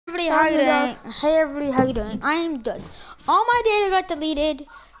everybody, how you doing? Hey everybody, how you doing? I am good. All my data got deleted,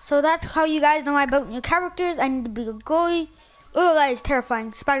 so that's how you guys know I built new characters. I need to be a guy. Oh, that is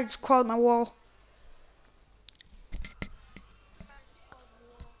terrifying. Spider just crawled my wall.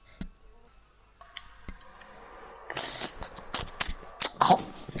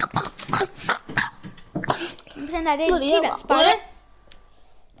 Pretend I didn't see that spider.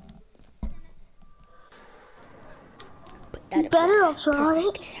 Better also on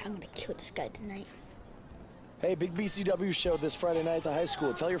it. I'm gonna kill this guy tonight. Hey, big BCW show this Friday night at the high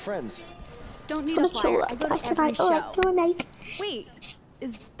school. Tell your friends. Don't need a flyer. I go to every show. Wait,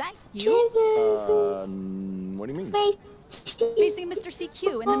 is that you? What do you mean? Facing Mr.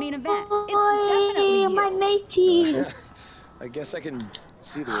 CQ in the main event. It's definitely you. My matey. I guess I can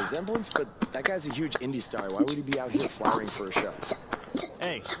see the resemblance, but that guy's a huge indie star. Why would he be out here flying for a show?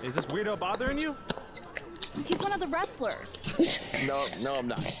 Hey, is this weirdo bothering you? He's one of the wrestlers. No, I'm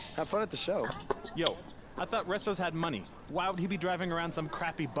not. Have fun at the show. Yo, I thought wrestlers had money. Why would he be driving around some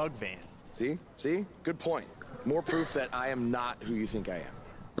crappy bug van? See? Good point. More proof that I am not who you think I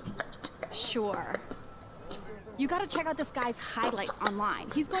am. Sure. You gotta check out this guy's highlights online.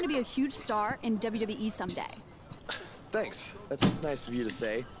 He's going to be a huge star in WWE someday. Thanks. That's nice of you to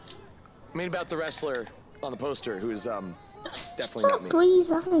say. I mean about the wrestler on the poster who's definitely not me. Please,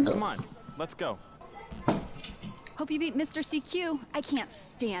 Come on, let's go. Hope you beat Mr. CQ. I can't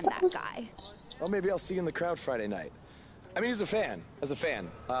stand that guy. Well, maybe I'll see you in the crowd Friday night. I mean, as a fan.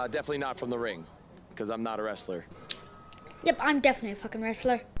 Definitely not from the ring, because I'm not a wrestler. Yep, I'm definitely a fucking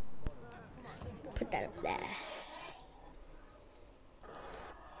wrestler. Put that up there.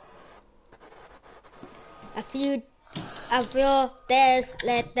 A few days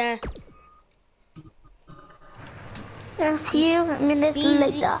later. A few minutes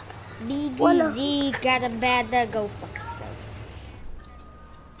later. BDZ got a bad go fuck yourself.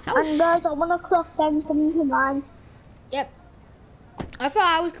 And guys, at 1 o'clock, I'm coming to mine. Yep. I thought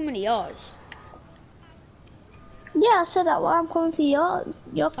I was coming to yours. Yeah, I said that while I'm coming to yours.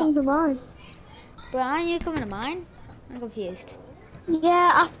 You're coming to mine. But aren't you coming to mine? I'm confused.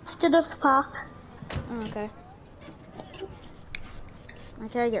 Yeah, after the park. Oh, okay.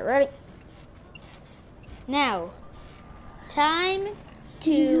 Okay, get ready. Now, time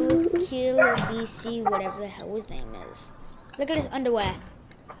to kill DC, whatever the hell his name is. Look at his underwear.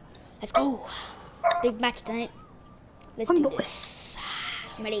 Let's go. Big match tonight. Let's do this.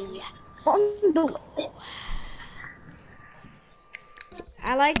 I'm ready. Go.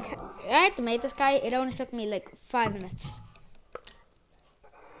 I had to make this guy. It only took me like 5 minutes.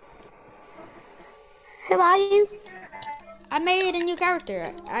 Who are you? I made a new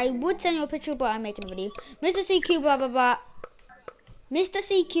character. I would send you a picture, but I'm making a video. Mr. CQ, blah, blah, blah. Mr.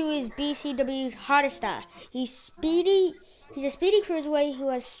 CQ is BCW's hottest star. He's speedy. He's a speedy cruiserweight who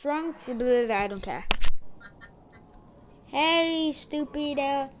has strong. I don't care. Hey, stupid.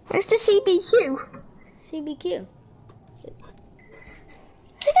 Mr. CBQ. CBQ. Who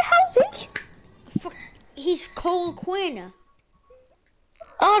the hell is he? Fuck. He's Cole Quinn.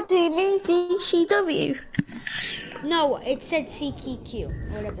 Oh, do you mean BCW? No, it said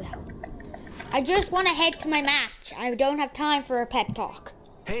CQQ. Whatever the hell. I just want to head to my match. I don't have time for a pet talk.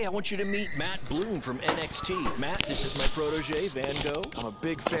 Hey, I want you to meet Matt Bloom from NXT. Matt, this is my protege, Van Gogh. I'm a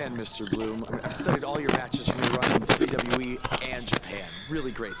big fan, Mr. Bloom. I mean, I've studied all your matches from your run in WWE and Japan.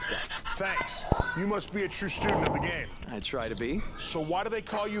 Really great stuff. Thanks. You must be a true student of the game. I try to be. So why do they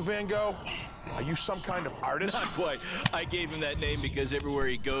call you Van Gogh? Are you some kind of artist? Not quite. I gave him that name because everywhere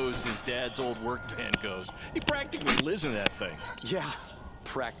he goes, his dad's old work van goes. He practically lives in that thing. Yeah,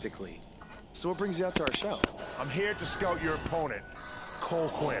 practically. So what brings you out to our show? I'm here to scout your opponent, Cole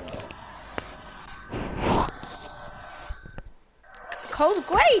Quinn. Cole's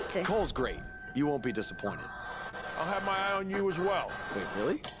great. Cole's great. You won't be disappointed. I'll have my eye on you as well. Wait,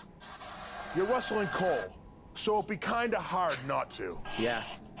 really? You're wrestling Cole, so it'll be kinda hard not to. Yeah,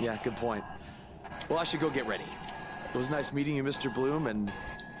 good point. Well, I should go get ready. It was nice meeting you, Mr. Bloom, and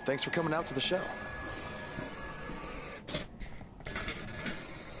thanks for coming out to the show.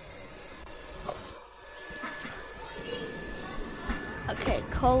 Okay,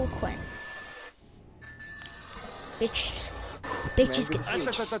 Cole Quinn. Bitches. Bitches get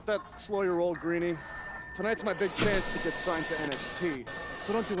bitches. Slow your roll, Greenie. Tonight's my big chance to get signed to NXT,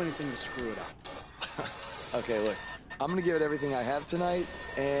 so don't do anything to screw it up. Okay, look. I'm gonna give it everything I have tonight,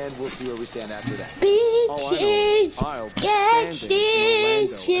 and we'll see where we stand after that. Bitches I'll be standing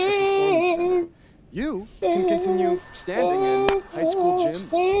in Orlando at the Performance Center. You can continue standing in high school gyms.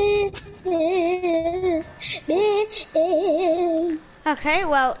 Okay,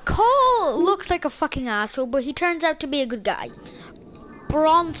 well, Cole looks like a fucking asshole, but he turns out to be a good guy.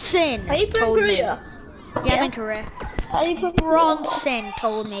 Bronson Are you from told me. Korea? Yeah, I'm in Korea. Are you from Bronson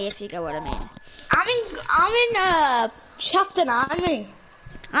told me, if you get what I mean. I'm in chapter 9.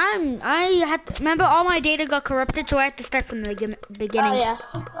 Remember all my data got corrupted, so I had to start from the beginning.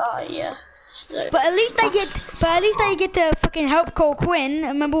 Oh yeah. But at least I get to fucking help Cole Quinn.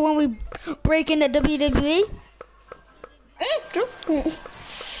 Remember when we break into WWE?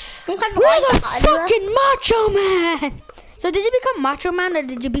 We're the fucking Macho Man! So did you become Macho Man or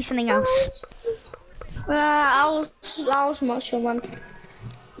did you be something else? I was Macho Man.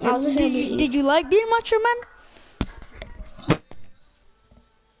 Did you like being Macho Man?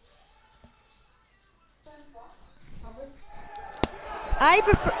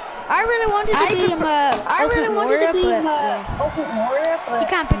 I really wanted to be Ultimate Warrior, but you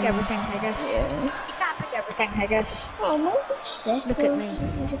can't pick everything, I guess. Oh no! Look at me.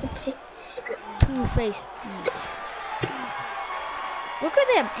 Two-Face. Look at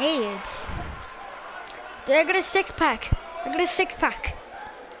them abs. Did I get a six-pack?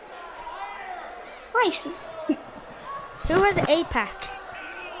 Nice. Who has an 8-pack?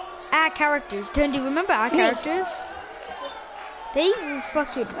 Our characters. Do you remember our characters? They even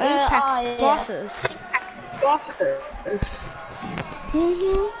fucking 8-pack bosses.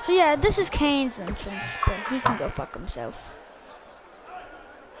 So yeah, this is Kane's entrance, but he can go fuck himself.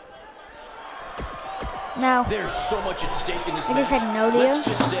 Now, There's so much at stake in this I just match. had no Let's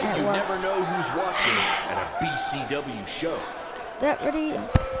deal. just say you never know who's watching at a BCW show. that ready?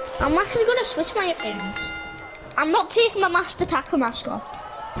 I'm actually gonna switch my opinions. I'm not taking my Master Tacker mask off.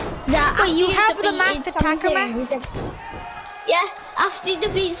 Yeah, Wait, you have the Master Tacker mask? Yeah, after he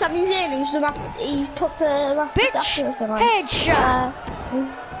defeated Sami Zayn, he put the Master Tacker thing on. Headshot!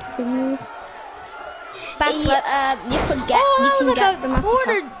 Backflip. You can get the Master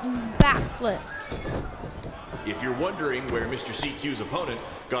quarter Tacker. backflip. If you're wondering where Mr. CQ's opponent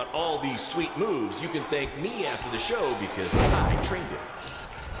got all these sweet moves, you can thank me after the show because I trained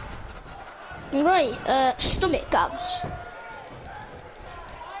him. Right, stomach grabs.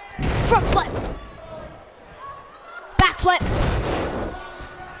 Front flip. Backflip.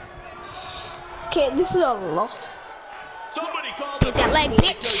 Okay, this is a lot. Somebody call Get that leg,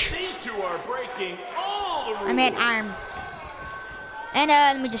 bitch. because these two are breaking all the rules. I meant arm. And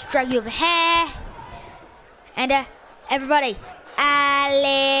let me just drag you over here. And everybody,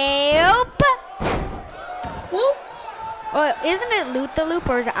 alley-oop. Oops. Oh, isn't it loop-the-loop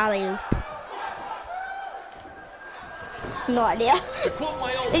or is it alley-oop? No idea. To quote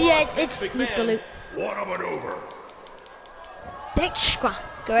my old Yeah, boss, it's Vince loop-the-loop. McMahon, what a maneuver. Bitch, come on,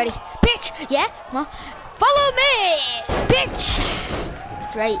 get ready. Bitch, yeah, come on. Follow me, bitch.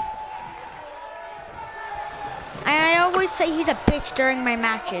 That's right. I always say he's a bitch during my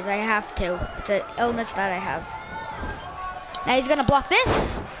matches. I have to. It's an illness that I have. Now he's gonna block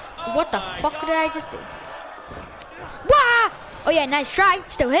this. What the fuck did I just do? Wah! Oh yeah, nice try.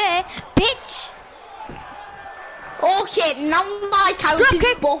 Still here, bitch. Okay, now my character's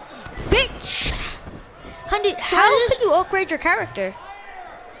Dropkick. buff. Bitch. Honey, how can you upgrade your character?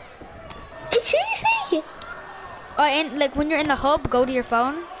 It's easy. Oh, and like when you're in the hub, go to your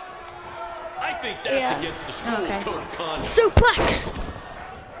phone. I think that's against the school's code of conduct. Suplex.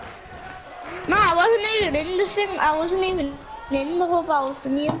 No, I wasn't even in the thing. I wasn't even in the hub. I was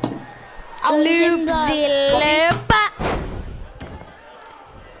in the. I was in the. Loop.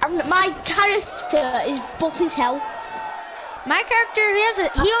 And my character is buff as hell. My character,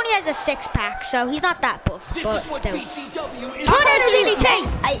 he only has a 6-pack, so he's not that buff. This but is what still. BCW is. Put in a DDT.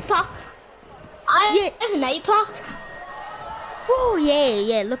 8-pack. I have an 8-pack. Oh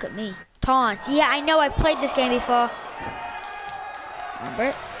yeah, look at me. Taunt. Yeah, I know. I've played this game before. Remember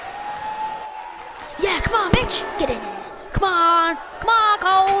it? Yeah, come on, bitch. Get in there. Come on,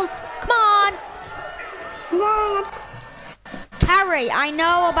 Cole. Come on. Come on. Carry. I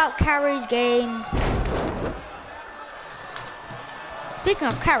know about Carry's game. Speaking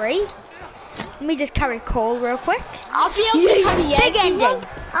of Carry, let me just carry Cole real quick. I'll be able to carry Big anyone. ending.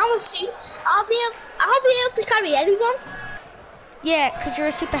 I'll be able to carry anyone. Yeah, because you're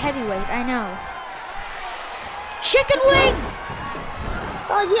a super heavyweight. I know. Chicken wing.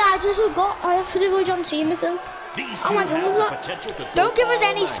 Oh yeah, I just forgot. I have to do a John Cena thing. These Oh two my have goodness. the potential to Don't give us go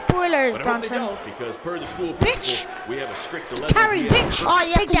all any night. spoilers, But I hope they Bronson. don't, because per the school Bitch. principal, we have a strict 11 Carry, p.m. bitch. Oh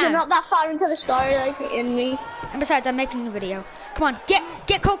yeah, Take because you're down. not that far into the story like in me. And besides, I'm making a video. Come on, get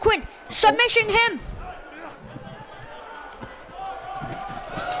Cole Quinn. Submission him.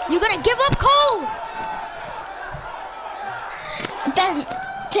 You're gonna give up, Cole. Then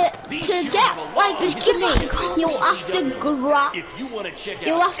to get like a career, you'll have to grab. If you want to check out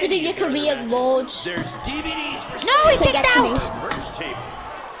You'll have to do any your of their career matches, modes. There's DVDs for No, he sale. To kicked get to me. out. Merch table.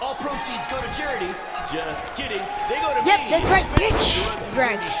 All proceeds go to charity. Just kidding. They go to Yep, me. that's right, Expenses bitch. to run these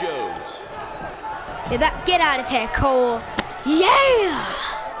Right. indie shows. Get out of here, Cole. Yeah!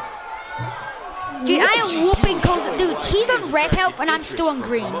 Dude, I am whooping Cole. Dude, he's on red health and I'm still on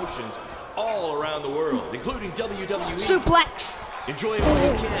green. Promotions all around the world, including WWE. Suplex. Enjoy it while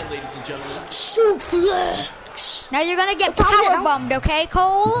you can, ladies and gentlemen. Suplex. Now you're gonna get What time is it power now? bombed, okay,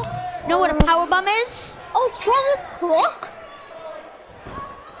 Cole? Know what a power bomb is? Oh, it's 12 o'clock.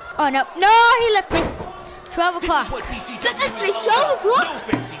 Oh no, no, he left me. 12 This o'clock. is what PCW It's is all 12 about. o'clock? No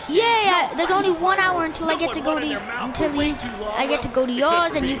fancy stage, Yeah, no there's only fancy 1 words. hour until I No get to one go running to their mouth until for way too long, I get to go to except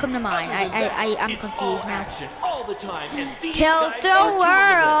yours for and me. you come to mine. Other than that, I'm it's confused all now. action all the time, and these Tilt guys the are two of world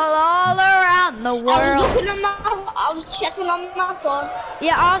best. all around the I was world. looking at I was checking on my phone.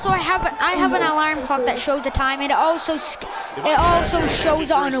 Yeah. Also, I have an alarm clock that shows the time, and it also shows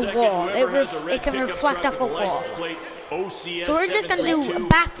it on a wall. It can reflect off a wall. So we're just gonna do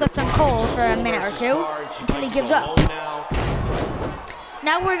backflips on Cole for a minute or two until he gives up.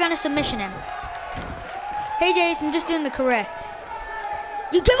 Now we're gonna submission him. Hey Jason, I'm just doing the correct.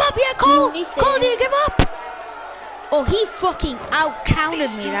 You give up, yeah, Cole? Me too. Cole, do you give up? Oh, he fucking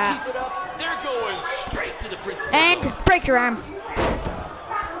out-counted me that. Keep it up. They're going straight to the principal. And break your arm.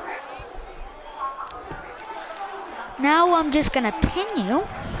 Now I'm just gonna pin you.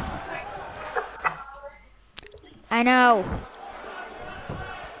 I know.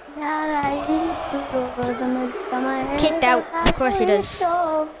 Kicked out. Of course he does.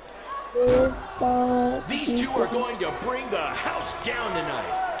 These two are going to bring the house down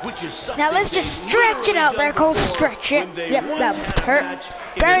tonight, which is something. Now let's just stretch it out there, Cole. Stretch it. Yep, that was hurt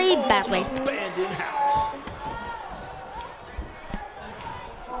very badly. Abandoned house.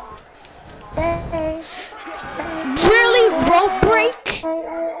 Really, rope break?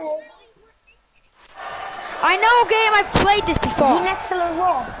 I know, game. I've played this before.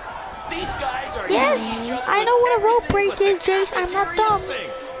 These guys are Yes, I know what a rope break is, Jace. I'm not dumb.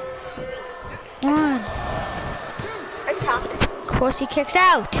 One. Attack. Of course, he kicks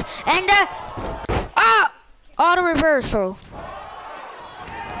out. And auto reversal.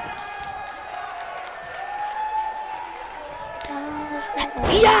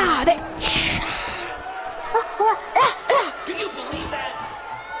 Yeah, bitch. Do you believe that?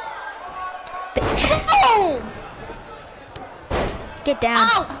 Oh! Get down.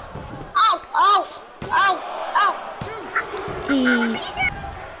 Ow! Ow! Ow! Ow! Ow! E.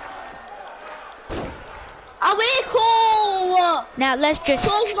 Away, Cole! Now let's just.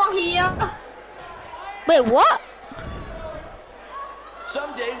 Cole's not here. Wait, what?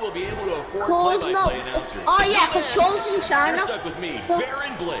 Someday we'll be able to afford Cole's not. play-by-play announcers. Oh yeah, because Cole's in You're China. stuck with me,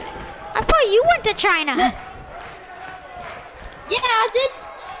 Baron Blade. I thought you went to China. Yeah, I did.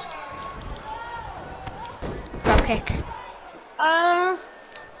 Drop kick. Oh,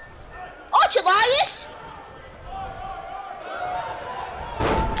 it's Elias.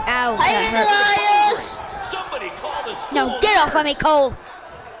 Ow, Hey, that hurt. Elias. Somebody call the school. No, get off of me, Cole.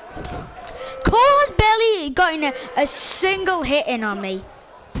 Cole has barely gotten a single hit in on me.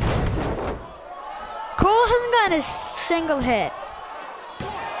 Cole hasn't gotten a single hit.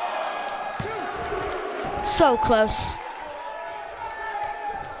 So close.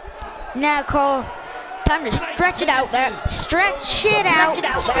 Now, Cole, time to stretch it out there. Stretch it out.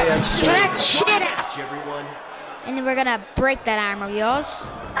 Stretch it out. Everyone. And then we're gonna break that arm of yours.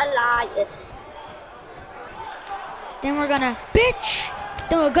 Elias. Then we're gonna bitch.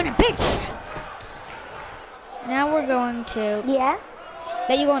 Then we're gonna bitch. Now we're going to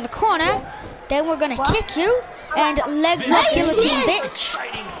let you go in the corner. Then we're gonna kick you and leg drop guillotine, bitch.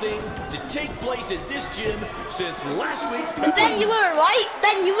 Exciting thing to take place in this gym since last week's. Ben, you were right.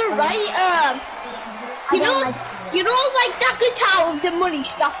 Ben, you were right. You know, like that guitar with the money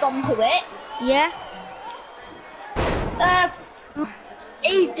strapped onto it. Yeah.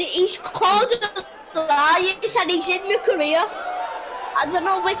 He's called Elias and he's in the career. I don't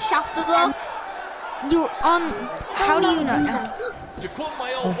know which chapter though. You how do you not know? To quote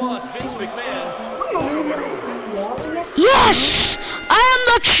my old boss, Vince McMahon. Yes! I am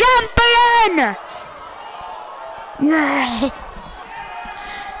the champion! Yeah.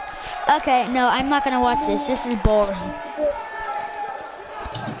 Okay, no, I'm not gonna watch this. This is boring.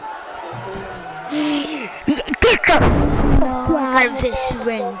 Get the out of this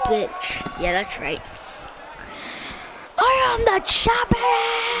ring, bitch. Yeah, that's right. I am the champion!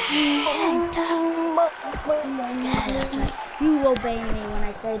 Yeah, that's right. You obey me when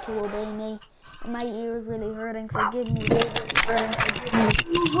I say to obey me. My ear is really hurting. Forgive me.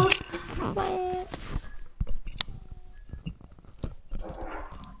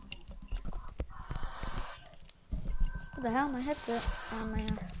 What the hell? My headset. Oh man.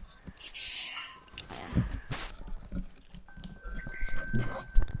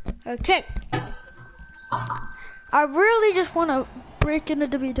 Okay. I really just want to break into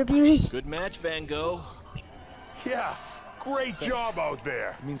WWE. Good match, Van Gogh. Yeah, great job out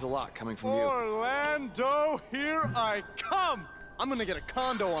there. It means a lot coming from you. Orlando, here I come. I'm gonna get a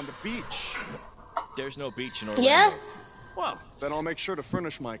condo on the beach. There's no beach in Orlando. Yeah? Well, then I'll make sure to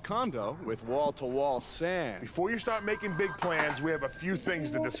furnish my condo with wall-to-wall sand. Before you start making big plans, we have a few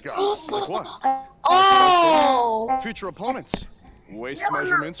things to discuss. Like what? Oh! Future opponents. Waist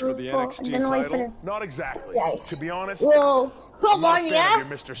measurements for the NXT title. Not exactly. To be honest, Whoa. I'm Come not on, a fan yeah? of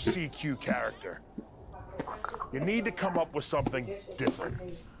your Mr. CQ character. You need to come up with something different.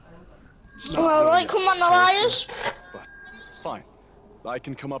 It's not Alright, really a come on, character, Elias. But fine. I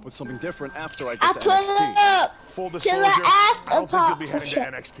can come up with something different after I I get to put NXT. it up Full to disclosure, the I don't think after you'll be heading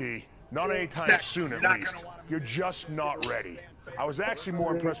to NXT. Not anytime soon, at least. You're just not ready. I was actually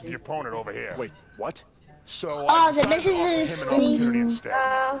more impressed with your opponent over here. Wait, what? So Oh, I so decided this to is offer him an opportunity instead. You'll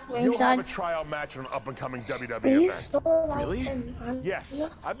have ringside. a tryout match on an up-and-coming WWE event. Really? Yes,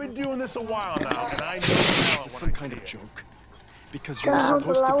 I've been doing this a while now, and I know Is this talent some when I kind see of it. joke? Because you're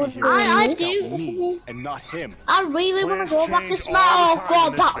supposed to be here I to do. scout me and not him. I really want Plans to go back to change Smash. all the Oh time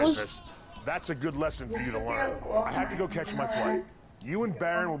god, in that this was. business. That's a good lesson for you to learn. I have to go catch my flight. You and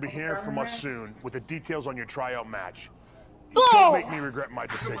Baron will be hearing from us soon with the details on your tryout match. Don't make me regret my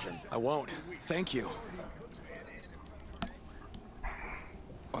decision. I won't. Thank you.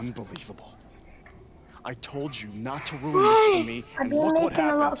 Unbelievable. I told you not to ruin this for me, and look what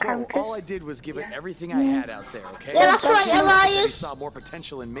happened. All I did was give it everything I had out there, okay? Yeah, that's right, You Elias. saw more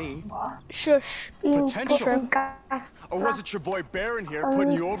potential in me. Shush. Potential? Or was it your boy Baron here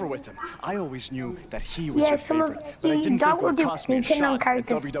putting you over with him? I always knew that he was your favorite, but I didn't think it would cost me a shot at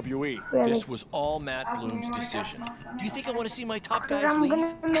WWE. This was all Matt Bloom's decision. Do you think I want to see my top guys leave?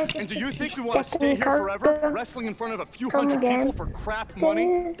 And do you think we want to stay here forever, wrestling in front of a few hundred people for crap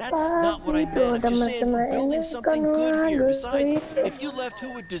money? That's not what I meant. I'm just saying we're building something good here. Besides, if you left,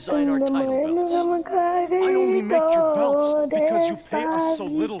 who would design our title belts? I only make your belts because you pay us so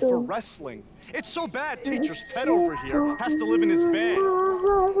little for wrestling. It's so bad Teacher's pet over here has to live in his van.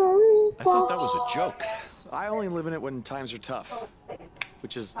 I thought that was a joke. I only live in it when times are tough,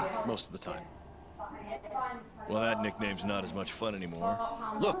 which is most of the time. Well, that nickname's not as much fun anymore.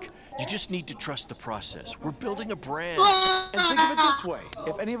 Look, you just need to trust the process. We're building a brand. And think of it this way.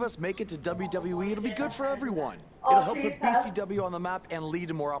 If any of us make it to WWE, it'll be good for everyone. It'll help put BCW on the map and lead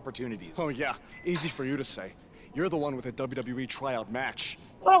to more opportunities. Oh yeah, easy for you to say. You're the one with a WWE tryout match.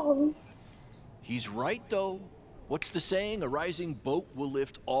 He's right, though. What's the saying? A rising boat will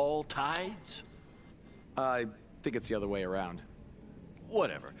lift all tides? I think it's the other way around.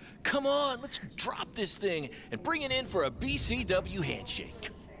 Whatever. Come on, let's drop this thing and bring it in for a BCW handshake.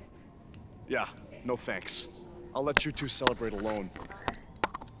 Yeah, no thanks. I'll let you two celebrate alone.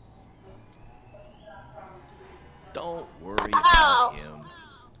 Don't worry about him.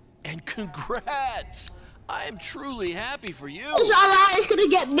 And congrats! I'm truly happy for you. This is gonna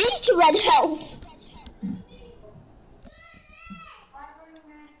get me to red health.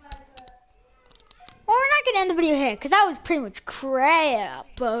 Well, we're not gonna end the video here because that was pretty much crap.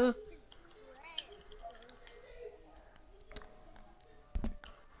 Oh,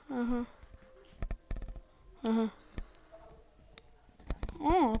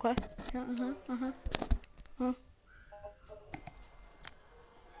 okay.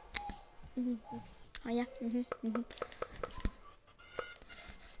 Oh yeah.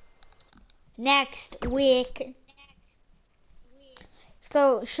 Next week.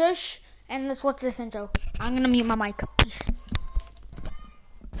 So shush and let's watch this intro. I'm gonna mute my mic. Peace.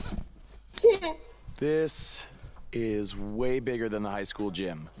 This is way bigger than the high school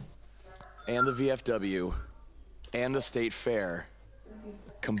gym, and the VFW, and the state fair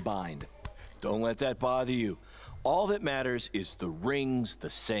combined. Don't let that bother you. All that matters is the ring's the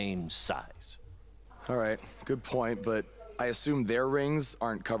same size. All right, good point, but I assume their rings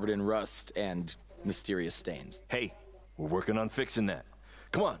aren't covered in rust and mysterious stains. Hey, we're working on fixing that.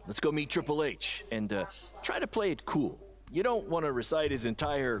 Come on, let's go meet Triple H and try to play it cool. You don't want to recite his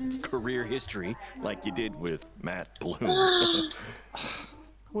entire career history like you did with Matt Bloom. It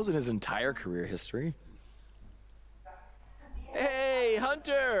wasn't his entire career history. Hey,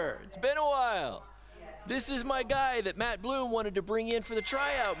 Hunter! It's been a while. This is my guy that Matt Bloom wanted to bring in for the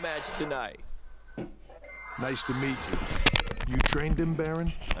tryout match tonight. Nice to meet you. You trained him,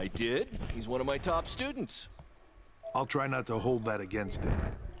 Baron? I did. He's one of my top students. I'll try not to hold that against him.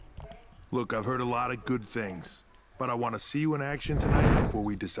 Look, I've heard a lot of good things, but I want to see you in action tonight before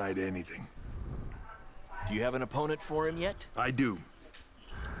we decide anything. Do you have an opponent for him yet? I do.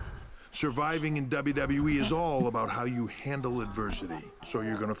 Surviving in WWE is all about how you handle adversity. So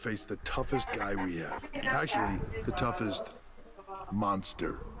you're gonna face the toughest guy we have. Actually, the toughest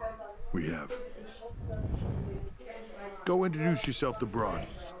monster we have. Go introduce yourself to Braun.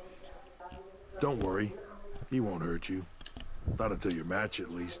 Don't worry, he won't hurt you. Not until your match,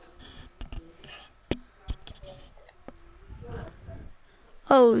 at least.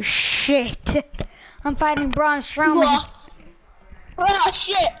 Oh shit! I'm fighting Braun Strowman. Oh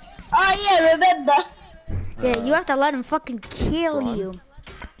shit! Oh yeah, remember? Yeah, you have to let him fucking kill Braun? you.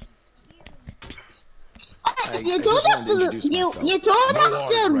 You don't have to. You don't have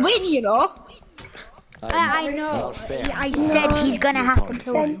to win, you know. I know. Not a fan. I said he's gonna have to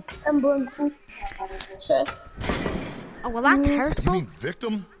kill him. Sure. Oh well, that's hurtful. You mean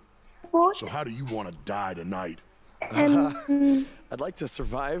victim? So how do you want to die tonight? I'd like to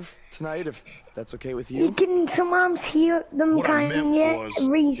survive tonight, if that's okay with you. You can sometimes hear them What I meant was,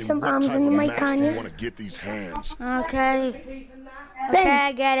 read in sometimes what type in the of mic, match can do you you? want to get these hands? Okay. Then, Okay,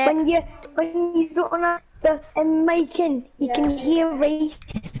 I get it. when you don't have the mic in, you can hear race,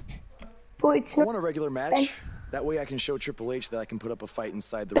 but it's I not. want a regular match. That way I can show Triple H that I can put up a fight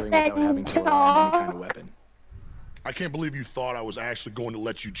inside the ring without having to rely on any kind of weapon. I can't believe you thought I was actually going to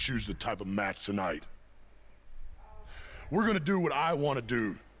let you choose the type of match tonight. We're going to do what I want to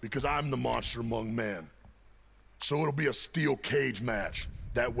do, because I'm the monster among men. So it'll be a steel cage match.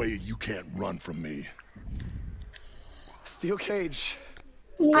 That way you can't run from me. Steel cage.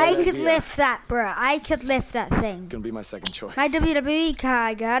 I Good could idea. lift that, bruh. I could lift that thing. Gonna be my second choice. My WWE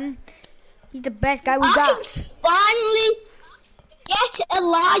guy, gun. He's the best guy we I got. can finally get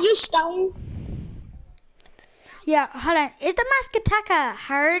Elias down. Yeah, hold on. Is the Mask Attacker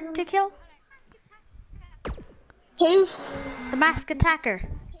hard to kill? Who? The Mask Attacker.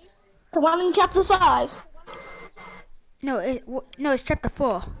 The one in chapter 5. No, it's chapter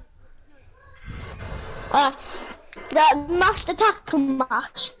 4. The Master Attacker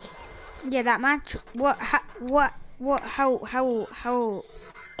match. Yeah, that match. How?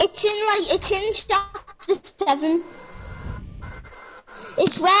 It's in chapter 7.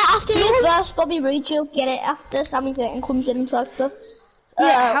 It's where after you verse Bobby Roode, you'll get it after Sami Zayn comes in and tries to.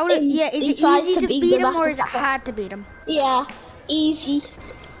 Yeah, is he it tries easy to beat beat the him Master or is it Attacker. hard to beat him? Yeah, easy.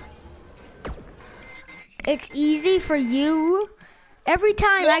 It's easy for you. Every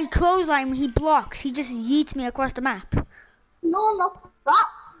time I clothesline him, he blocks. He just yeets me across the map. No, not that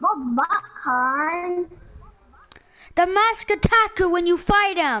kind. The Mask Attacker when you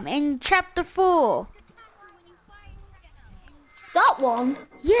fight him in chapter 4. That one.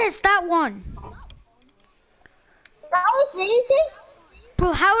 Yes, that one. That was easy.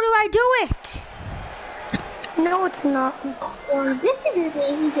 Well, how do I do it? No, it's not. This is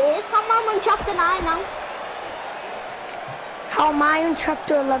easy. This. I'm on chapter 9 now. How am I on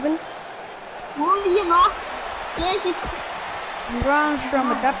chapter 11? No, you're not. Yes, it's. Braun Strowman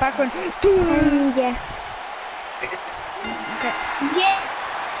with that background. Yeah. Okay. Yeah,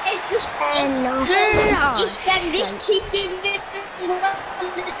 it's just. Just bend this. Keep doing it.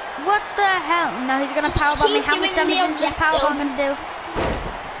 What the hell? No, he's gonna powerbomb me. How much damage is the powerbomb gonna do?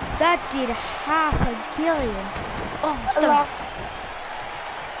 That did half a billion. Oh, stop.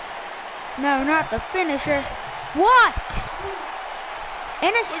 No, not the finisher. What? In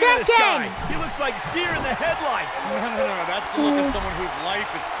a second! He looks like deer in the headlights! No, that's the look of someone whose life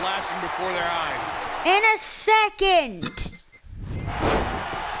is flashing before their eyes. In a second!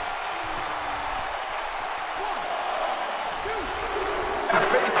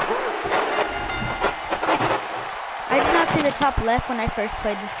 I did not see the top left when I first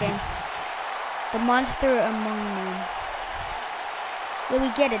played this game. The monster among men. Yeah,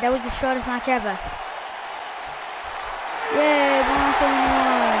 we get it. That was the shortest match ever. Yay,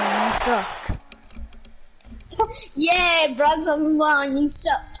 monster suck. Yeah, Bronson One, you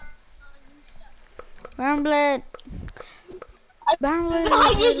suck. Bramblett.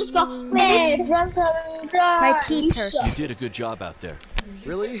 Oh, you just got yeah, Bronson My teeth you hurt. suck. You did a good job out there.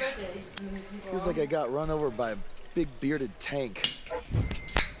 Really? Feels like I got run over by a big bearded tank.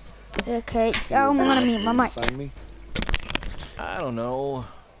 Okay, I'm gonna meet my mic. Sign me? I don't know.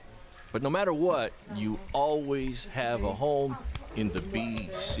 But no matter what, you always have a home in the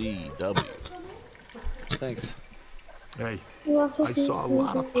BCW. Thanks. Hey, I saw a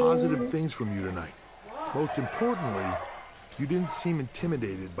lot of positive things from you tonight. Most importantly, you didn't seem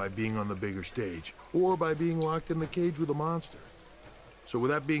intimidated by being on the bigger stage or by being locked in the cage with a monster. So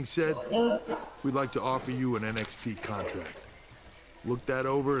with that being said, we'd like to offer you an NXT contract. Look that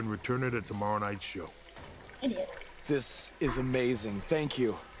over and return it at tomorrow night's show. This is amazing. Thank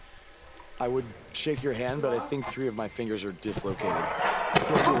you. I would shake your hand, but I think 3 of my fingers are dislocated.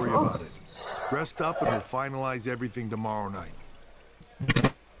 Don't worry about it. Rest up and we'll finalize everything tomorrow night.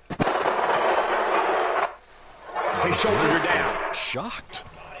 Hey, shoulders are down. Shocked.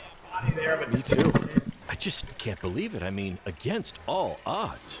 Me too. I just can't believe it. I mean, against all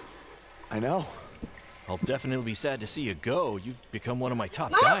odds. I know. I'll definitely be sad to see you go. You've become one of my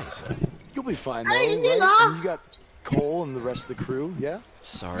top guys. You'll be fine, though, right? You got Cole and the rest of the crew, yeah?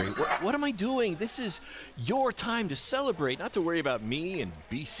 Sorry, what am I doing? This is your time to celebrate, not to worry about me and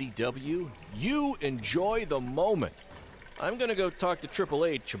BCW. You enjoy the moment. I'm gonna go talk to Triple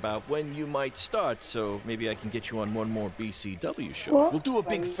H about when you might start, so maybe I can get you on one more BCW show. What? We'll do a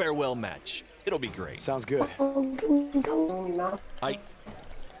big farewell match. It'll be great. Sounds good.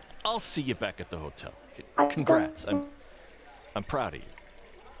 I'll see you back at the hotel. Congrats. I'm proud of you.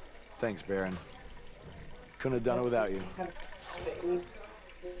 Thanks, Baron. Couldn't have done it without you.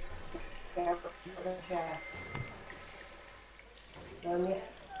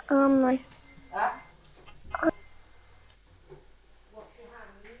 Like.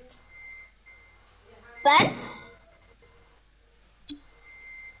 Ben?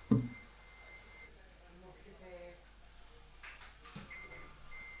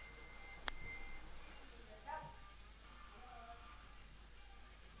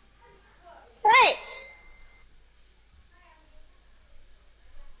 Hey!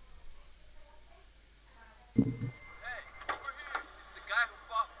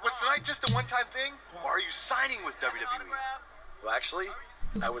 Was tonight just a one-time thing, or are you signing with WWE? Well, actually,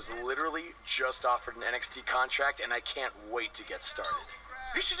 I was literally just offered an NXT contract, and I can't wait to get started.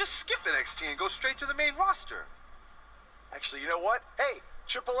 You should just skip NXT and go straight to the main roster. Actually, you know what? Hey,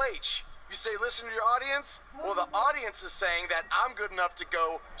 Triple H, you say listen to your audience? Well, the audience is saying that I'm good enough to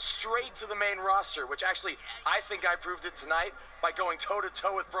go straight to the main roster, which actually, I think I proved it tonight by going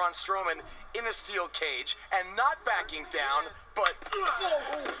toe-to-toe with Braun Strowman in a steel cage and not backing down, but...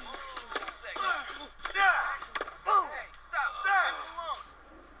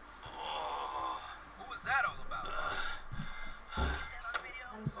 What was that all about?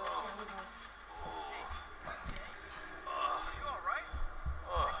 You all right?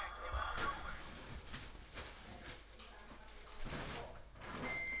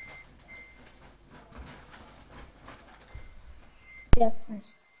 Yeah,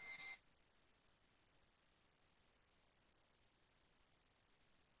 nice.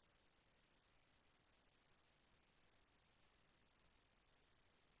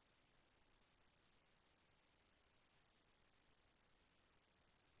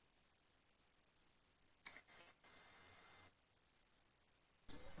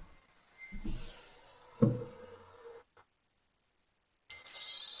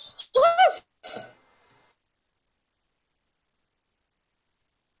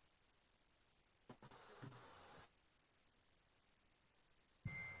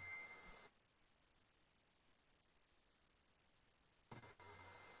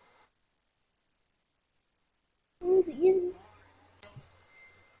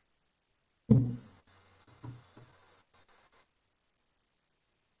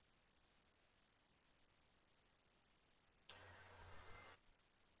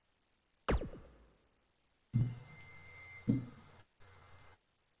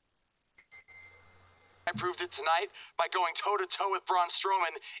 I proved it tonight by going toe-to-toe with Braun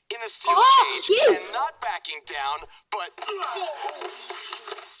Strowman in a steel cage and not backing down, but...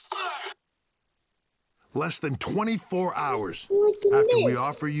 Less than 24 hours after we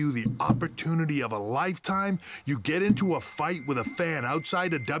offer you the opportunity of a lifetime, you get into a fight with a fan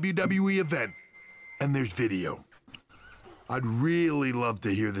outside a WWE event, and there's video. I'd really love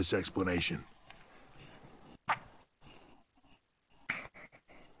to hear this explanation.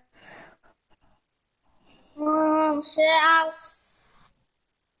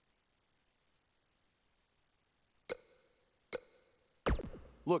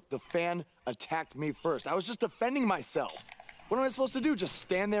 Look, the fan attacked me first. I was just defending myself. What am I supposed to do, just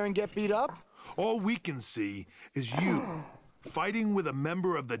stand there and get beat up? All we can see is you fighting with a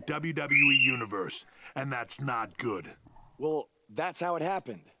member of the WWE Universe, and that's not good. Well, that's how it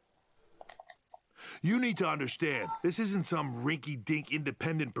happened. You need to understand, this isn't some rinky-dink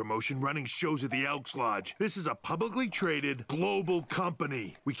independent promotion running shows at the Elks Lodge. This is a publicly traded, global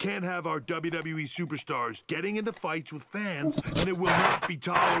company. We can't have our WWE superstars getting into fights with fans, and it will not be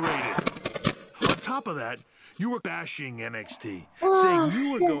tolerated. On top of that, you were bashing NXT, saying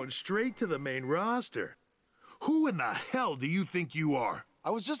you were going straight to the main roster. Who in the hell do you think you are? I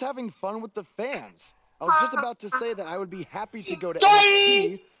was just having fun with the fans. I was just about to say that I would be happy to go to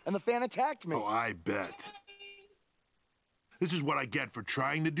NXT, and the fan attacked me. Oh, I bet. This is what I get for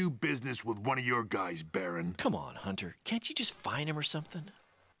trying to do business with one of your guys, Baron. Come on, Hunter. Can't you just fine him or something?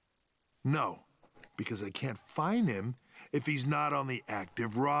 No, because I can't fine him if he's not on the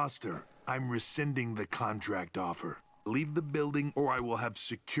active roster. I'm rescinding the contract offer. Leave the building or I will have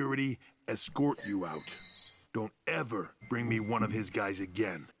security escort you out. Don't ever bring me one of his guys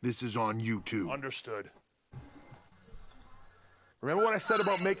again. This is on you too. Understood. Remember what I said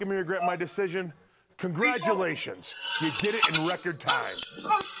about making me regret my decision? Congratulations. You did it in record time.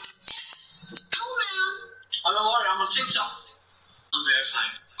 Oh, don't worry, I'm on TikTok. I'm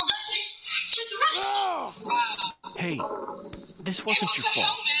verified. Hey, this wasn't your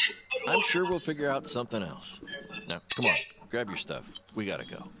fault. I'm sure we'll figure out something else. Now, come on, grab your stuff. We gotta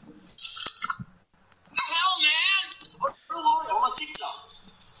go. Hell, man! Don't worry, I'm on TikTok.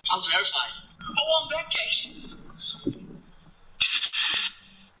 I'm verified. Oh, on that case.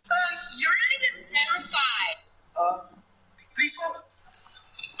 You're not even verified. Please hold.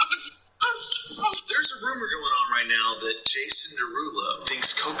 There's a rumor going on right now that Jason Derulo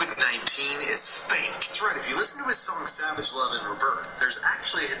thinks COVID-19 is fake. That's right. If you listen to his song Savage Love and Rebirth, there's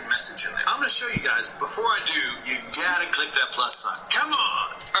actually a hidden message in there. I'm going to show you guys. Before I do, you got to click that plus sign. Come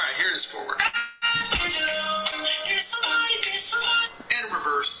on. All right, here it is forward. And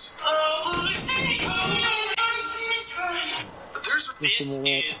reverse. This is my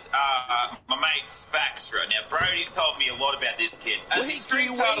mate Spax right now. Brody's told me a lot about this kid. As the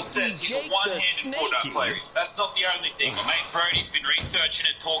stream title says, he's a one-handed football player. That's not the only thing. My mate Brody's been researching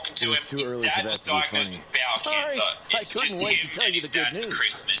and talking to him. His dad was diagnosed with bowel cancer. It's just him and his dad for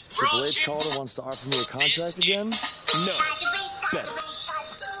Christmas. Triple H called and wants to offer me a contract again? No. Better.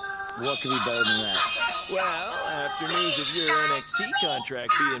 What could be better than that? Well, after news of your NXT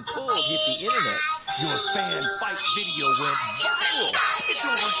contract being pulled hit the internet, your fan fight video went viral. It's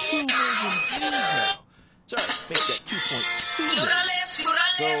over 2 million views now. Sorry, make that 2.2 million.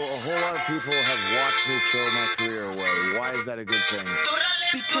 So a whole lot of people have watched me throw my career away. Why is that a good thing?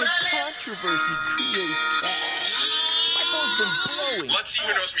 Because controversy creates cash. My phone's been blowing. Let's see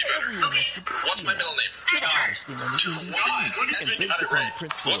who knows me better. Okay, what's my middle name? You're the hottest thing on the indie scene. And based upon the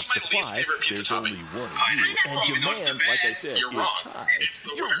principle of supply, there's only one of you. And demand, like I said, is high.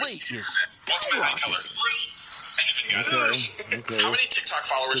 Your rate is skyrocketing. Okay. How many TikTok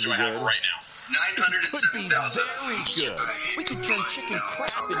followers do I have right now? Could be very good. We could turn chicken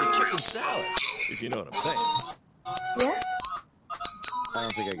crap into chicken salad, if you know what I'm saying. Yeah? I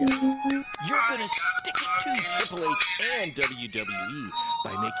don't think I get it. You're gonna stick it to Triple H and WWE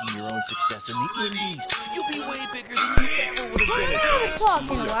by making your own success in the indies. You'll be way bigger than you ever would have been. I'm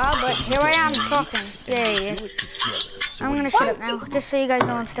talking a while, but here I am talking. There he is. I'm gonna shut up now, just so you guys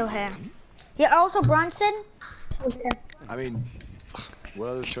know I'm still here. Yeah, also Bronson. I mean, what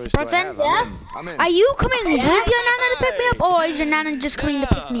other choice Bronson? do I have? I'm in. Are you coming with your nana to pick me up, or is your nana just coming to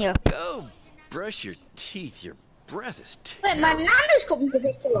pick me up? Go brush your teeth. Your breath is Wait, my nana's coming to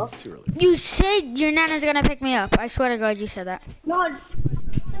pick you up. It's too early. You said your nana's gonna pick me up. I swear to God, you said that. No,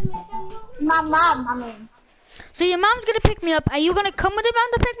 my mom, I mean. So your mom's gonna pick me up. Are you gonna come with your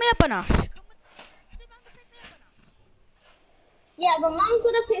mom to pick me up or not? Yeah, my mom's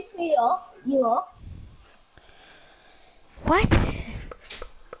gonna pick you up. What?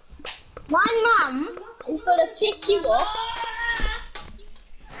 My mom is gonna pick you up.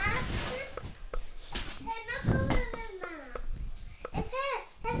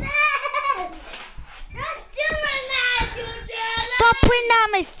 Stop putting that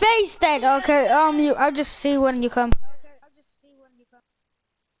on my face then. Okay, I'll just see when you come.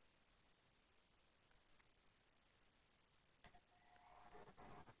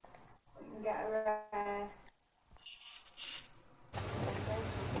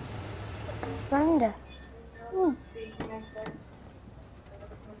 Brenda.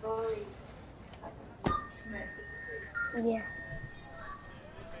 Yeah.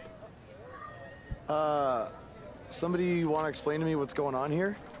 Somebody want to explain to me what's going on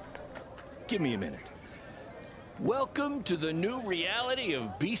here? Give me a minute. Welcome to the new reality of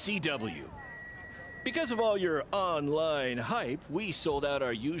BCW. Because of all your online hype, we sold out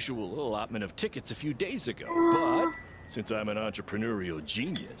our usual allotment of tickets a few days ago. But since I'm an entrepreneurial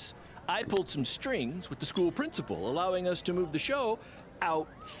genius, I pulled some strings with the school principal, allowing us to move the show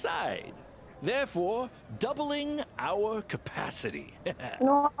outside. Therefore, doubling our capacity.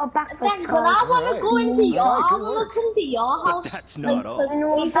 No, back But I want to go into your, I want to look into your house. But that's not all.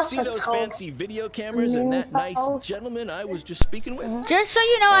 See those fancy video cameras and that nice gentleman I was just speaking with? Just so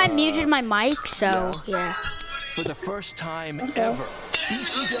you know, I muted my mic, so yeah. For the first time ever,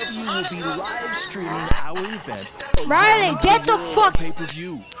 BCW will be live streaming our event. Riley, get the fuck.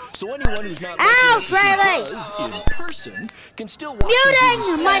 Pay-per-view. So anyone who's not Ouch, Riley! in person can still watch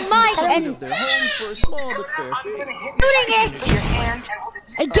Muting my mic and their homes for a small but fair fee. muting it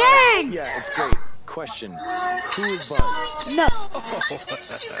again. Yeah, it's great. Question: who is Buzz? No.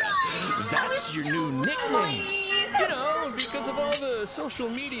 That's your new nickname. You know, because of all the social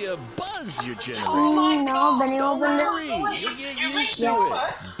media buzz you generate. Oh no, then he opened Worry, it. you'll get used to it.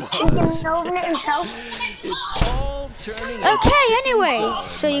 He can open it himself. It's all turning. Okay, anyway,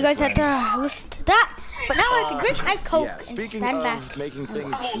 so you guys had to listen to that. But now I can drink my Coke and speaking stand of back. making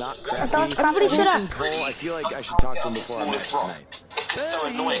things not crappy, Everybody shut up. Cole, I feel like I should talk to him before our match tonight. It's just so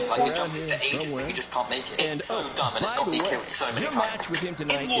annoying. Like, we jumped into ages, but we just can't make it. It's so dumb, and it's got me killed so many your times. match with him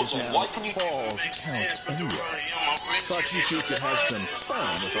tonight is now Falls Count Anywhere. Thought you two could have some fun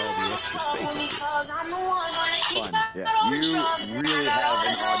with all the extra space up here. Fun. Yeah, you really have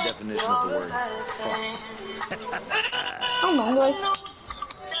an odd definition of the word fun. Oh my god.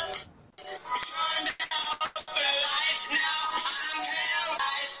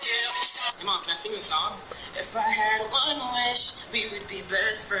 Come on, can I sing a song? If I had one wish, we would be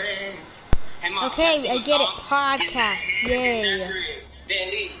best friends. Hey, Mom, Okay, I get it. Podcast. Yay.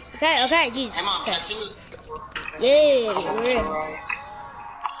 Okay, geez. Hey, Mom, can I Okay. sing a Yay, we're in.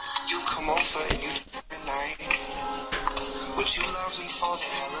 You come over and you tonight. Would you love me for the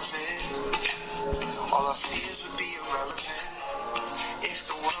hell of it? All our fears would be irrelevant. If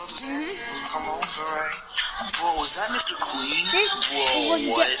the world was ending, you come over, right? Bro, is that Mr. Clean? This is what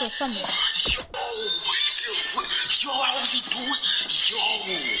you get for Sunday. Yo, how was he doing? Yo,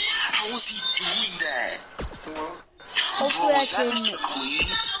 how was he doing that? Hopefully I is that can Mr. Clean?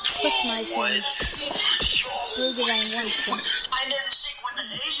 click my thing. Bigger than one thing. I never see when the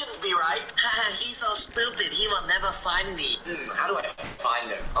Asians be right. He's so stupid, he will never find me. How do I find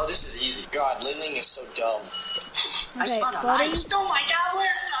him? Oh, this is easy. God, Lin-Ling is so dumb. I Okay, spun a buddy. light. Oh my god,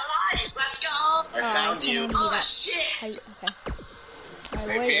 where's the lights? Let's go. I found you. Oh shit. Okay.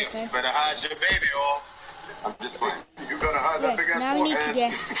 Alright, wait, okay. Better hide your baby, or I'm just playing. You better hide that big Yes, ass now we need to forehead.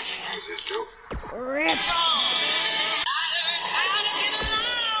 get Is this true? rip.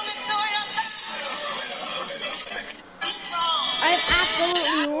 I'm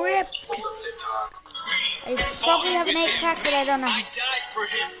absolutely ripped. I probably have an 8-pack, but I don't know. I died for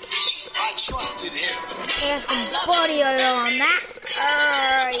him. I trusted him. There's some body oil on that.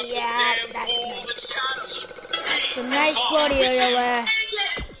 Oh, yeah, that's nice. Some nice body oil there.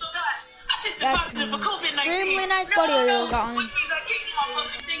 So guys, I tested That's positive for COVID-19. extremely nice body oil going. Which means I can't do my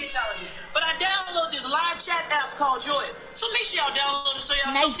public singing challenges. But I downloaded this live chat app called Joy. So make sure y'all download it so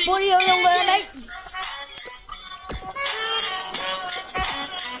y'all Nice can body oil there, mate.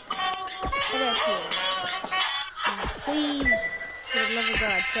 What else here? Please, for the love of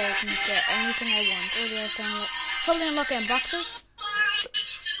God, say I can get anything I want. Probably unlock in boxes.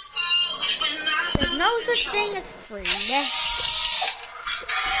 There's no such thing as free, yeah?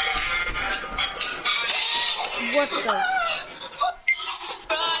 What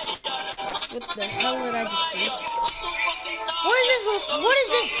the hell did I just see? What is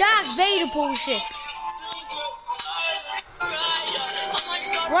this Darth Vader bullshit?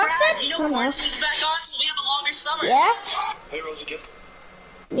 What's that? You know, quarantine's back on, so we have a longer summer. Yeah? Hey, Rosie, kiss.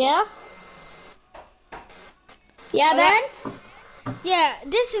 Yeah? Yeah, Ben? Yeah,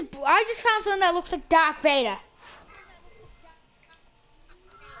 this is. I just found something that looks like Darth Vader.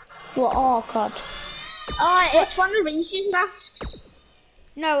 Well, oh god. It's one of Reese's masks.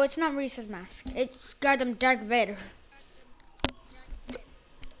 No, it's not Reese's mask. It's goddamn Darth Vader.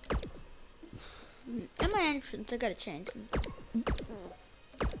 In my entrance, I gotta change them.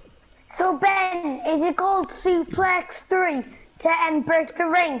 So Ben, is it called Suplex 3 to break the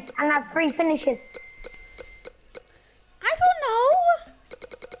ring and have 3 finishes? I don't know.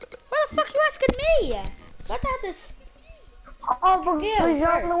 What the fuck are you asking me? What are this? Oh, because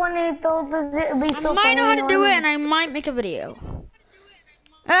you're the one who told us it'll be so I might know how to do it, annoying. and I might make a video.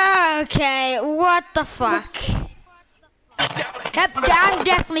 Okay, what the fuck? Yep, I'm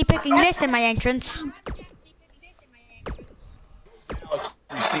definitely picking this in my entrance.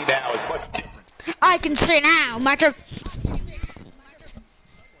 You see now is much different. I can see now, matter.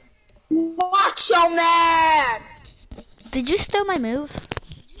 Macho Man! Did you steal my move?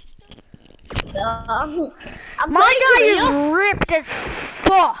 I'm My guy playing is Korea. ripped as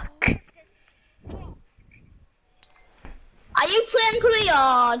fuck. Are you playing Korea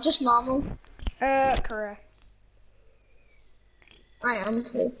or just normal? Correct. I am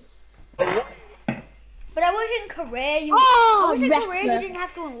too. But I was in Korea. Oh, I was in Korea. wrestler. You didn't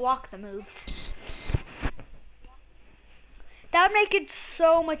have to unlock the moves. That would make it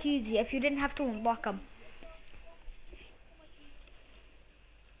so much easier if you didn't have to unlock them.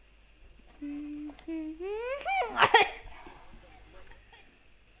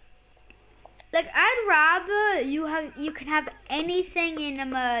 Like, I'd rather you can have anything in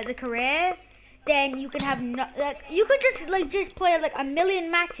the career than you can have you could just play like a million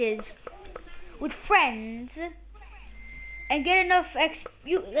matches with friends and get enough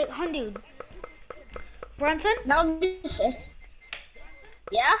dude. Bronson? No,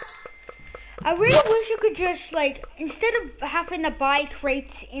 yeah? I really wish you could just like, instead of having to buy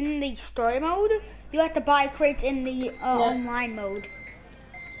crates in the story mode, you have to buy crates in the online mode.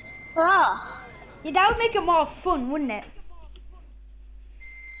 Oh. Yeah, that would make it more fun, wouldn't it?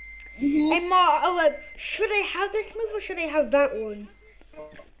 And more like, should I have this move or should I have that one?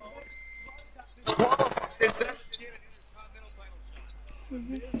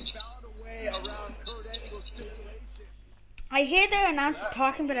 I hear the announcer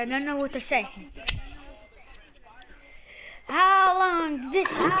talking, but I don't know what to say. How long does this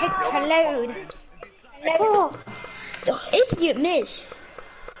take to load? Oh, idiot miss.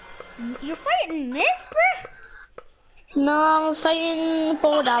 You're fighting Miss, bruh? No, I'm fighting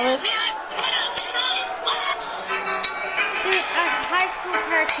Bo Dallas. Dude, a high school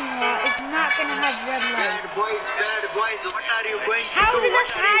parking lot is not gonna have red lights. Bad boys, what are you going to How do? does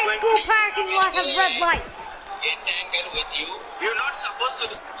a high school parking lot have red lights? Entangle with you? You're not supposed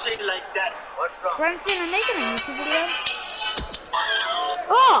to say like that. What's wrong? Bronson, I'm making a YouTube video.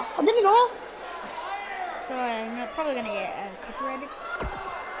 Oh, I didn't know. Sorry, I'm probably gonna get copyrighted.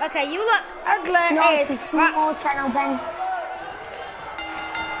 Okay, you look ugly No, it's a as small channel, Ben.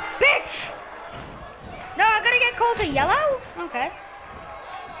 bitch! No, I gotta get called to yellow? Okay.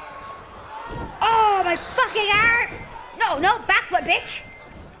 Oh, my fucking arm! No, backflip, bitch!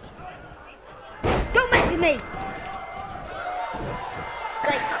 Don't mess with me!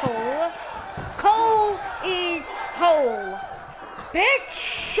 Like Cole. Cole is whole.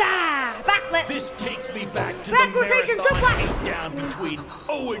 Bitch! Backflip! This takes me back to Back the rotation, marathon takedown between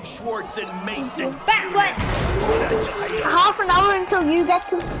Owen Schwartz and Mason. Backflip! Half an hour until you get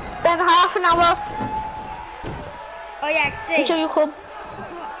to Ben. Half an hour. Oh yeah, see. Until you come.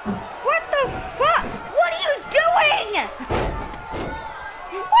 What the fuck? What are you doing?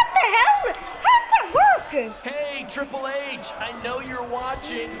 What the hell? How's that work? Hey, Triple H, I know you're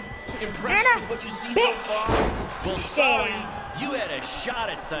watching. Impressed with what you see so far? Well, sorry, you had a shot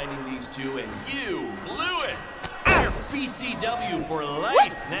at signing these two, and you blew it. You're BCW for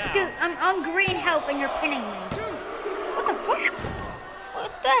life now. Dude, I'm on green health and you're pinning me. What the fuck?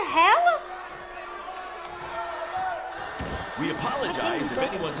 What the hell? We apologize if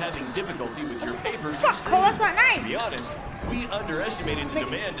anyone's having difficulty with your pay-per-view Fuck, stream. that's not nice. To be honest, we underestimated the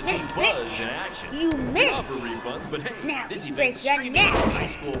demand to see Buzz in action. You We missed. offer refunds, but hey, Now, this break event's your streaming neck. from a high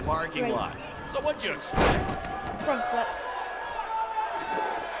school parking Break. lot. So what'd you expect? Front flip.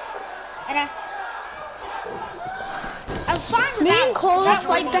 And I'm fine with Me that. and Cole Just are a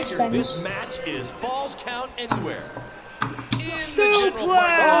like best reminder, friends. this match is Falls Count Anywhere. In the general parking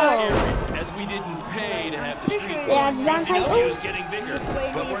lot area, as we didn't pay to have the street Yeah, closed, that's how BCW is getting bigger,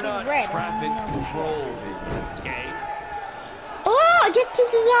 but we're not traffic control, okay? Oh, I get to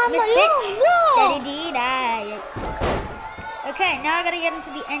design my own. Whoa! Okay, now I gotta get into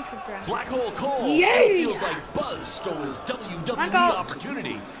the entrance room. Black Hole Cole Yeah. still feels like Buzz stole his WWE Michael.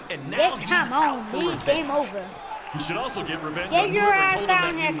 opportunity, and now he's Come out on, for we revenge. game over. He should also get revenge Get on your whoever ass told him down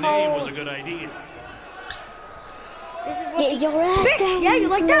that here, new name Cole. was a good idea. This is what Get your ass bitch, down. yeah, you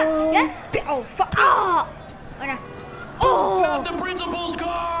like that? Yeah? Oh, fuck. Oh! Oh, no. Oh! Not the principal's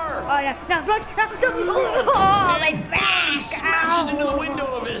car! Oh, no. Oh, my back! Smashes into the Ow. window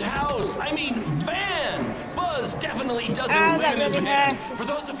of his house. I mean, van. Buzz definitely doesn't Ow, win that this really man. hurt. For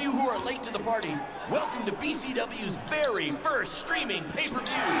those of you who are late to the party, welcome to BCW's very first streaming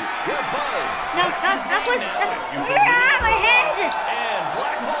pay-per-view, where Buzz, No, that's his that name was... now, if you Ah, my believe, head! and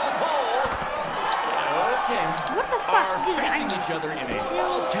Black Hole Cole, okay, What the fuck? are Dude, facing I'm each other in a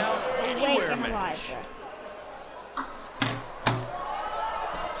Falls Count Anywhere waiting match. alive.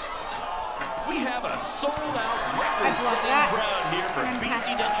 We have a sold-out blocked record-setting that. crowd here for And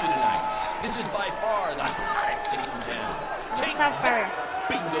BCW tonight. This is by far the hottest ticket in town. Take South Barrier. that,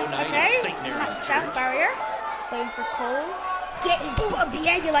 bingo night Okay, at St. Mary's South Church. Barrier. Waiting for Cole.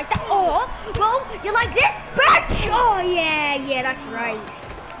 Yeah, you like that? Oh, well, you like this? Bitch! Oh, yeah, that's right.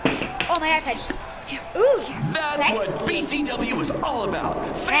 Oh, my iPad. Ooh. That's thanks. what BCW is all about.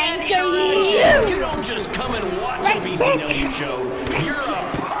 Fan Thank interaction. you. You don't just come and watch a BCW show. You're a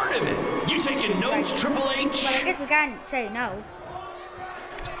part of it. You taking notes, Triple H? Well, I guess we can't say no.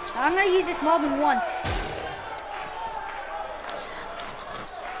 I'm gonna use this more than once.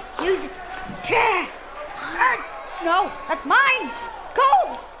 Use it. Yeah. No, that's mine.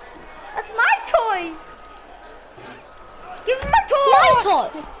 Go. That's That's my toy. Give me my toy. My toy.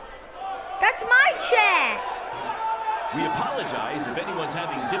 That's my chair. We apologize if anyone's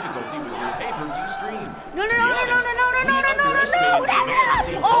having difficulty with your pay-per-view stream. No. We underestimated the demand to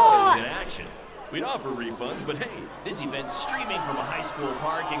see Buzz in action. We'd offer refunds, but hey, this event's streaming from a high school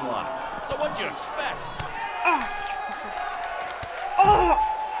parking lot. So what'd you expect?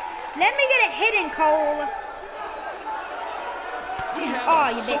 Let me get it hidden, Cole. We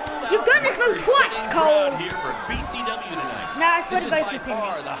have you've done this move twice, Cole. Here for BCW tonight. No, I swear this to is God, by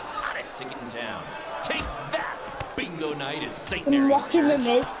far the hottest ticket in town. Take that, bingo night at St. I'm Mary's watching the Church.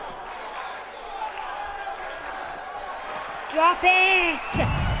 Miz. Drop it.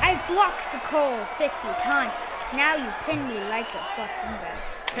 I blocked the Cole 50 times. Now you pin me like a fucking bad.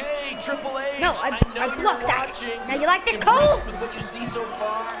 Hey, Triple H! No, I blocked that. Watching. Now you like this, Impressed Cole? with what you see so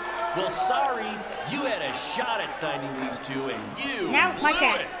far? Well, sorry, you had a shot at signing these two, and you Now my blew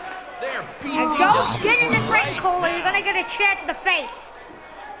chair. it. They're Now BCW don't get in the ring, right Cole, or now. you're gonna get a chair to the face.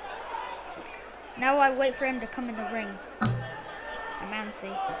 Now I wait for him to come in the ring. I'm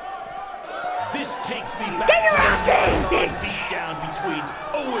antsy. This takes me back to the marathon beatdown between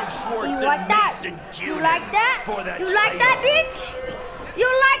Owen Schwartz You like and that? Mason Jr. You like that? For the You title. like that, bitch? You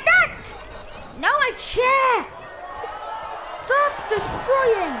like that? No, a chair. Stop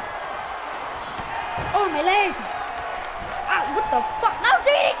destroying. Oh, my leg. Ah, what the fuck? No,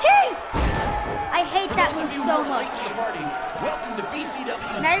 DDT! I hate that move so much. To the party, welcome to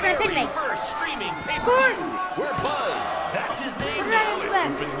BCW's Now you're gonna pin me. first streaming Of pay-per-view. course. We're Buzz. That's his name What did I now. If expect?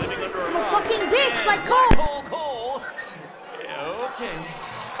 you've been living under a I'm a rock. fucking bitch And like Cole. Cole. Okay.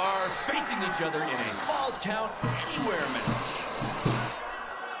 Are facing each other in a Falls Count Anywhere match.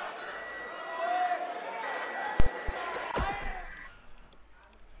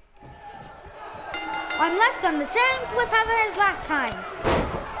 I'm left on the same cliffhanger as last time.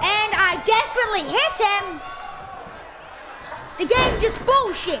 And I definitely hit him. The game just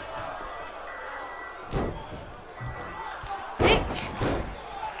bullshit. Bitch.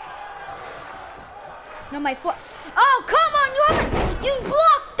 No, my foot. Oh, come on, you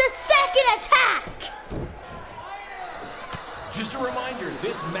blocked the second attack. Just a reminder,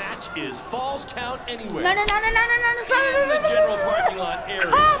 this match is Falls Count Anywhere. No. In the general parking lot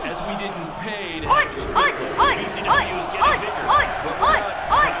area, as we didn't pay to have the street code. BCW is getting bigger, but we're not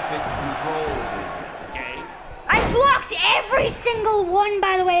traffic control, okay? I blocked every single one,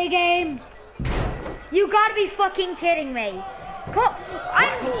 by the way, game. You gotta be fucking kidding me.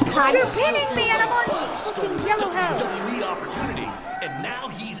 You're pinning me and I'm on fucking yellow hell. WWE opportunity, and now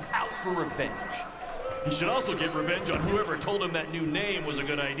he's out for revenge. He should also get revenge on whoever told him that new name was a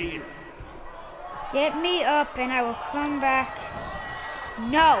good idea. Get me up and I will come back.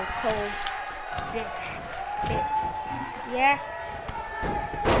 No, Cole. Bitch. Yeah.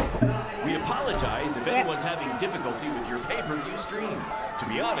 We apologize if anyone's having difficulty with your pay-per-view stream. To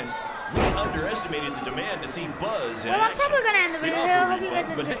be honest, we underestimated the demand to see Buzz in Well, I'm action. probably gonna end the video here. Hope you guys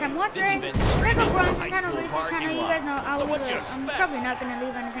had a good time watching. We're gonna run some kind of video channel. You guys know I'll leave it. I'm probably not gonna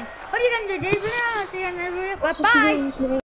leave anything. What are you gonna do? I'll see you in the video. Bye bye.